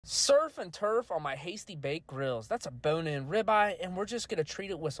Surf and turf on my Hasty Bake grills. That's a bone-in ribeye, and we're just going to treat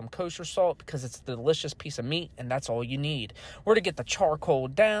it with some kosher salt because it's a delicious piece of meat, and that's all you need. We're to get the charcoal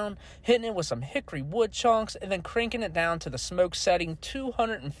down, hitting it with some hickory wood chunks, and then cranking it down to the smoke setting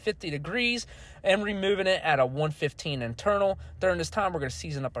 250 degrees and removing it at a 115 internal. During this time, we're going to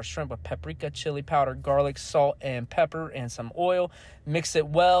season up our shrimp with paprika, chili powder, garlic, salt, and pepper, and some oil. Mix it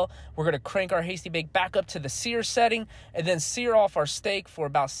well. We're going to crank our Hasty Bake back up to the sear setting, and then sear off our steak for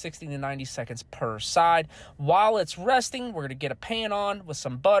about 60 to 90 seconds per side. While it's resting, we're going to get a pan on with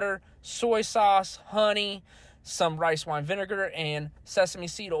some butter, soy sauce, honey, some rice wine vinegar, and sesame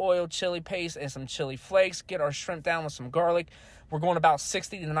seed oil, chili paste, and some chili flakes. Get our shrimp down with some garlic. We're going about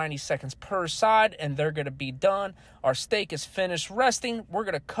 60 to 90 seconds per side, and they're going to be done. Our steak is finished resting. We're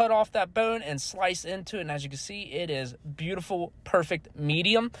going to cut off that bone and slice into it, and as you can see, it is beautiful, perfect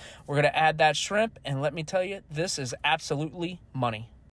medium. We're going to add that shrimp, and let me tell you, this is absolutely money.